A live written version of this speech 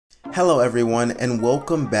Hello everyone and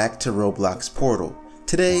welcome back to Roblox Portal.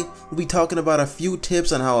 Today we'll be talking about a few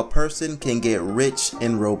tips on how a person can get rich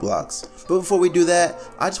in Roblox. But before we do that,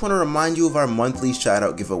 I just want to remind you of our monthly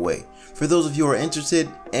shoutout giveaway. For those of you who are interested,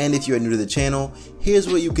 and if you are new to the channel, here's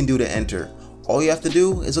what you can do to enter. All you have to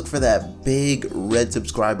do is look for that big red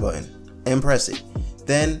subscribe button and press it.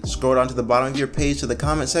 Then scroll down to the bottom of your page to the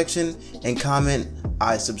comment section and comment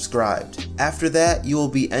 "I subscribed." After that, you will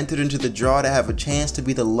be entered into the draw to have a chance to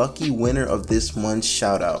be the lucky winner of this month's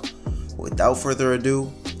shoutout. Without further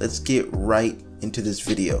ado, let's get right into this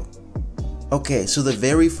video. Okay, so the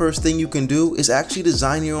very first thing you can do is actually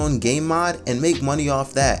design your own game mod and make money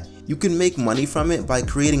off that. You can make money from it by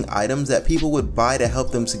creating items that people would buy to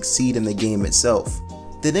help them succeed in the game itself.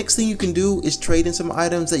 The next thing you can do is trade in some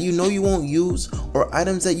items that you know you won't use, or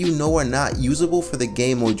items that you know are not usable for the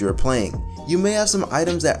game mode you're playing. You may have some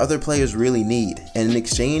items that other players really need, and in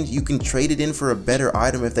exchange you can trade it in for a better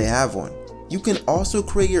item if they have one. You can also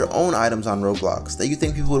create your own items on Roblox that you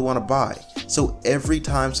think people would want to buy, so every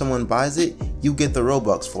time someone buys it, you get the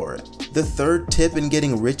Robux for it. The third tip in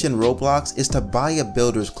getting rich in Roblox is to buy a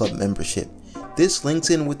Builders Club membership. This links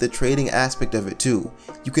in with the trading aspect of it too.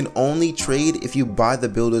 You can only trade if you buy the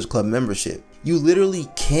Builders Club membership. You literally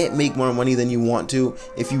can't make more money than you want to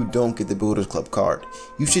if you don't get the Builders Club card.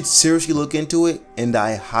 You should seriously look into it, and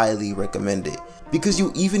I highly recommend it, because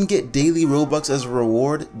you even get daily Robux as a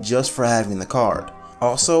reward just for having the card.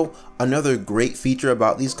 Also, another great feature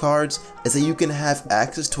about these cards is that you can have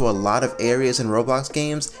access to a lot of areas in Roblox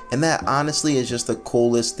games, and that honestly is just the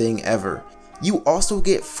coolest thing ever. You also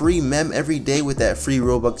get free mem every day with that free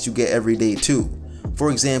Robux you get every day too.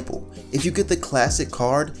 For example, if you get the classic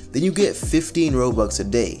card, then you get 15 Robux a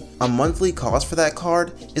day. A monthly cost for that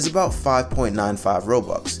card is about 5.95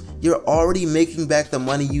 Robux. You're already making back the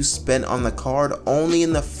money you spent on the card only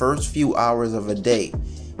in the first few hours of a day.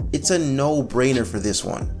 It's a no-brainer for this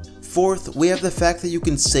one. Fourth, we have the fact that you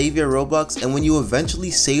can save your Robux, and when you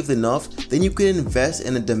eventually saved enough, then you can invest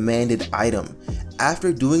in a demanded item.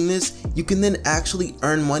 After doing this, you can then actually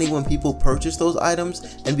earn money when people purchase those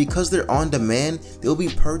items, and because they're on demand, they'll be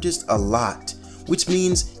purchased a lot, which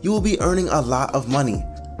means you will be earning a lot of money.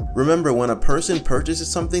 Remember, when a person purchases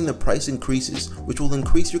something, the price increases, which will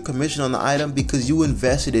increase your commission on the item because you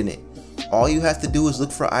invested in it. All you have to do is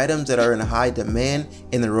look for items that are in high demand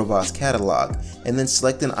in the Roblox catalog, and then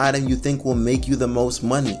select an item you think will make you the most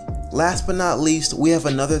money. Last but not least, we have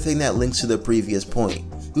another thing that links to the previous point.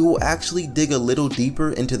 We will actually dig a little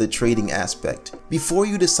deeper into the trading aspect. Before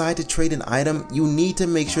you decide to trade an item, you need to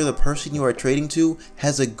make sure the person you are trading to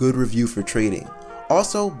has a good review for trading.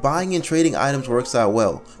 Also, buying and trading items works out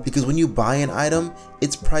well, because when you buy an item,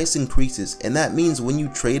 its price increases, and that means when you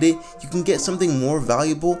trade it, you can get something more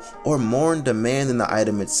valuable or more in demand than the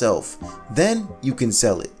item itself. Then you can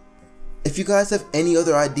sell it. If you guys have any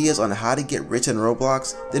other ideas on how to get rich in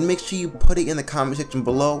Roblox, then make sure you put it in the comment section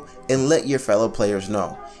below and let your fellow players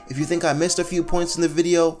know. If you think I missed a few points in the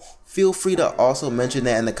video, feel free to also mention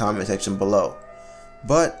that in the comment section below.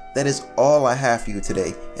 But that is all I have for you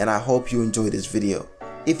today, and I hope you enjoyed this video.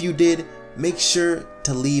 If you did, make sure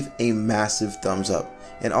to leave a massive thumbs up.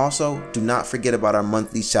 And also, do not forget about our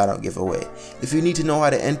monthly shoutout giveaway. If you need to know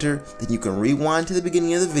how to enter, then you can rewind to the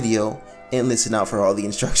beginning of the video and listen out for all the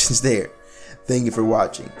instructions there. Thank you for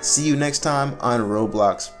watching. See you next time on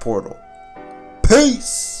Roblox Portal.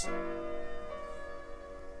 Peace!